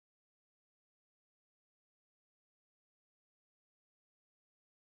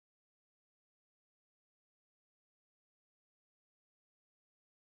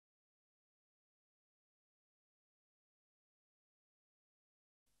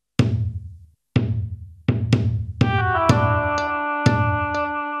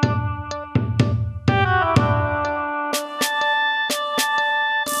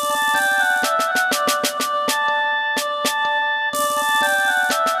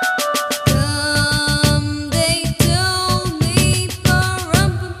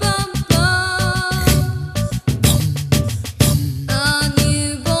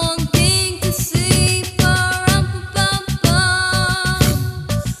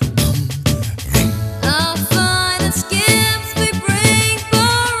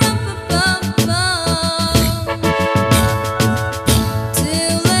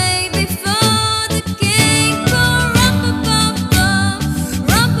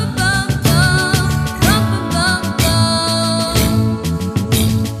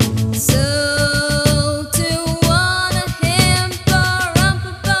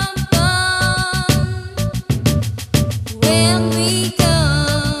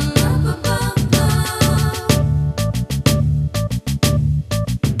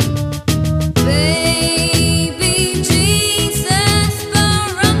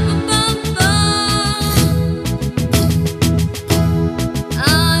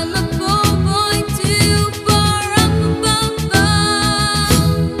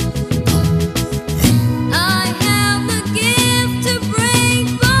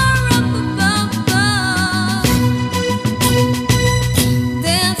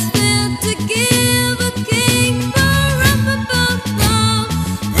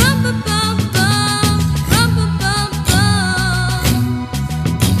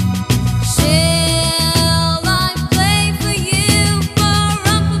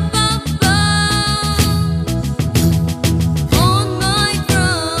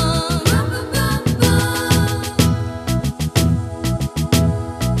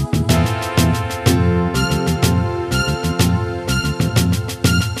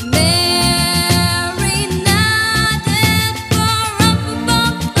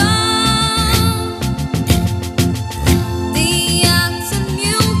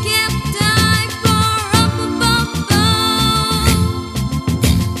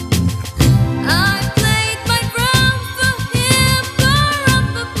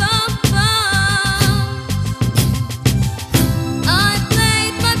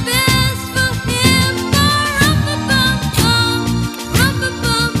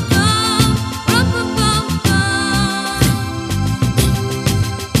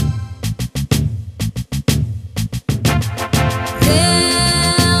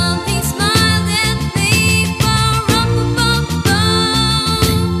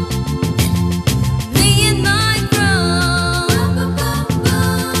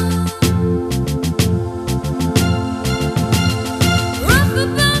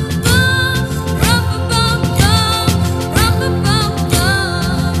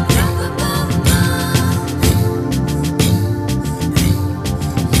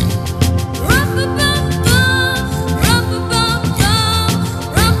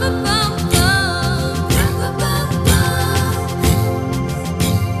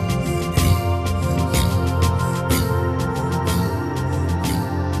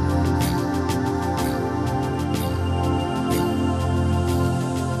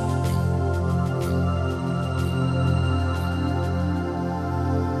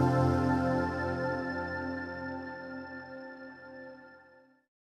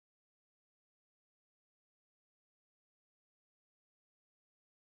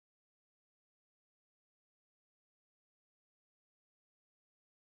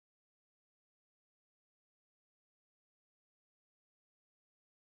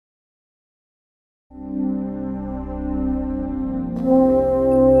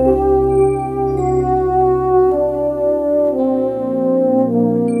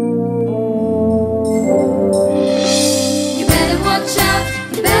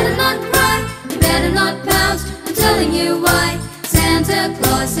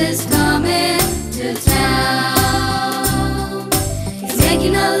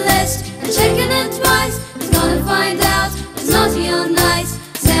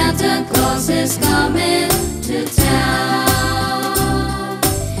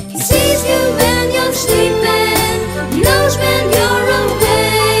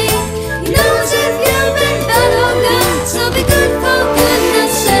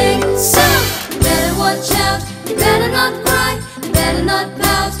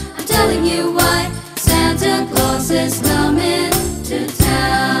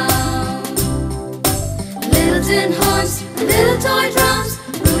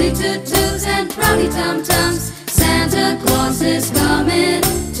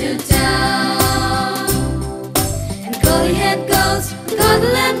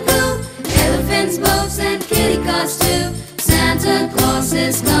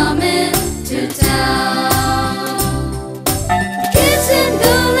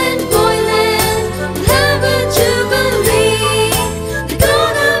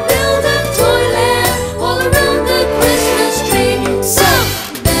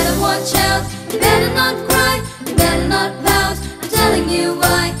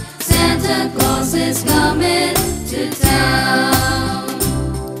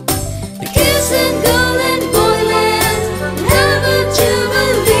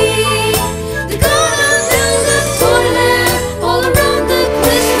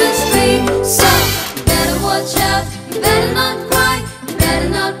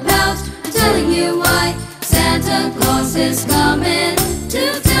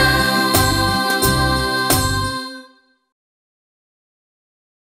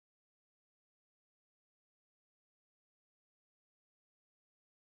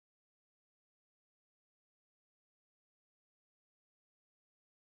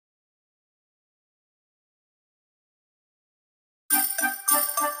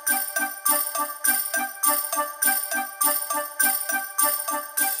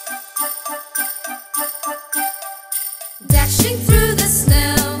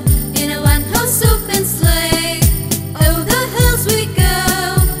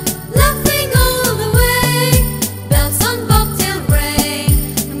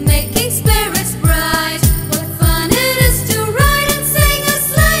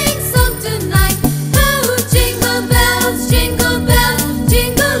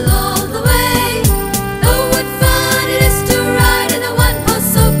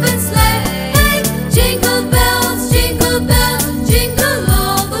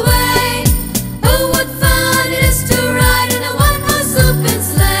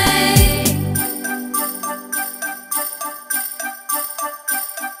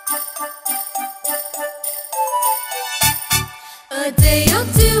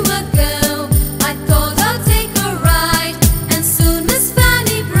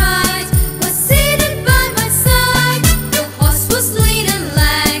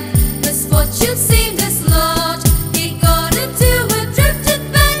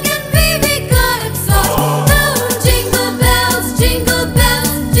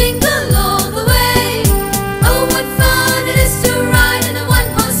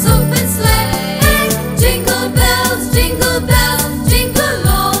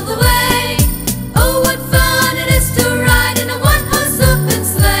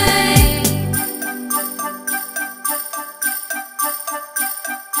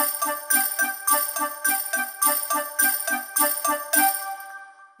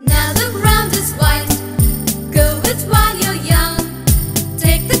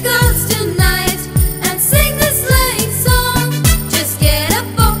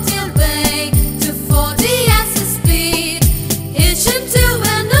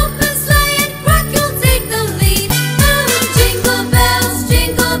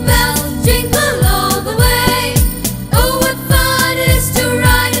Jingle all the way. Oh, what fun it is to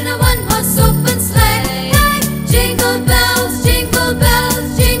ride in a one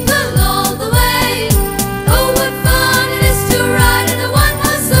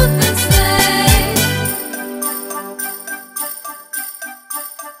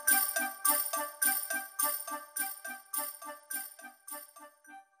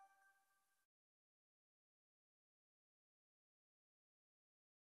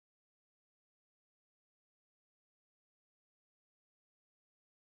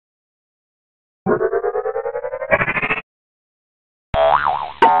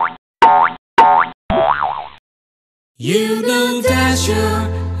You know Dasher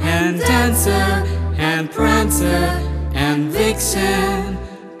and Dancer and Prancer and Vixen,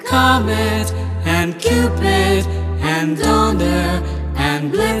 Comet and Cupid and Donner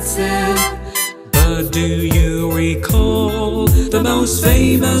and Blitzen. But do you recall the most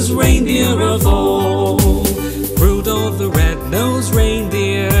famous reindeer of all? Rudolph the red-nosed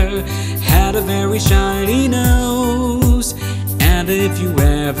reindeer had a very shiny nose, and if you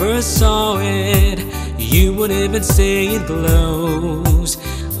ever saw it, you would even say it glows.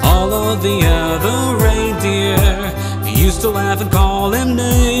 All of the other reindeer used to laugh and call him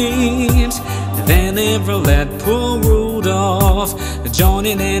names. They never let poor Rudolph join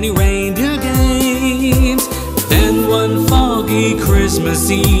in any reindeer games. Then one foggy Christmas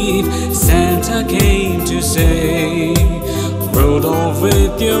Eve, Santa came to say, Rudolph,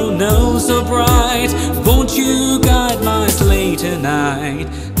 with your nose so bright, won't you guide my sleigh tonight?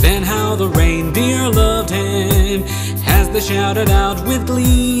 Then how the reindeer loved him as they shouted out with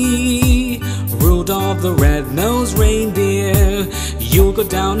glee, Rudolph the red-nosed reindeer, you'll go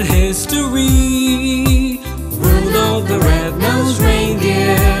down in history. Rudolph the red-nosed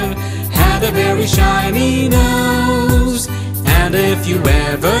reindeer had a very shiny nose, and if you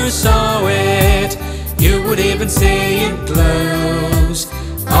ever saw it, you would even say it glows.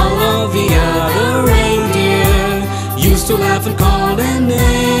 All of the other reindeer used to laugh and call him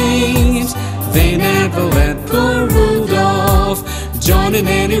names. They never let poor Rudolph join in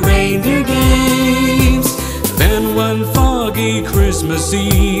any reindeer games. Then one foggy Christmas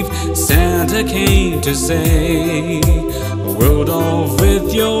Eve, Santa came to say, Rudolph,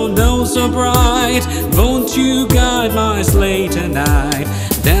 with your nose so bright, won't you guide my sleigh tonight?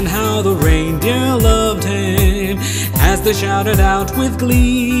 Then how the reindeer loved him as they shouted out with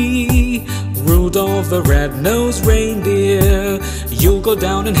glee, Rudolph the red-nosed reindeer, you'll go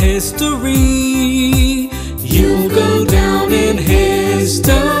down in history. You'll go down in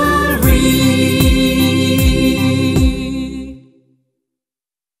history.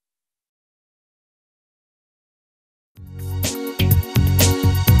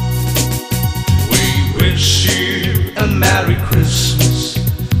 We wish you a Merry Christmas.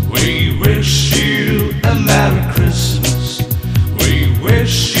 We wish you a Merry Christmas. We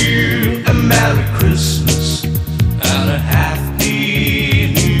wish you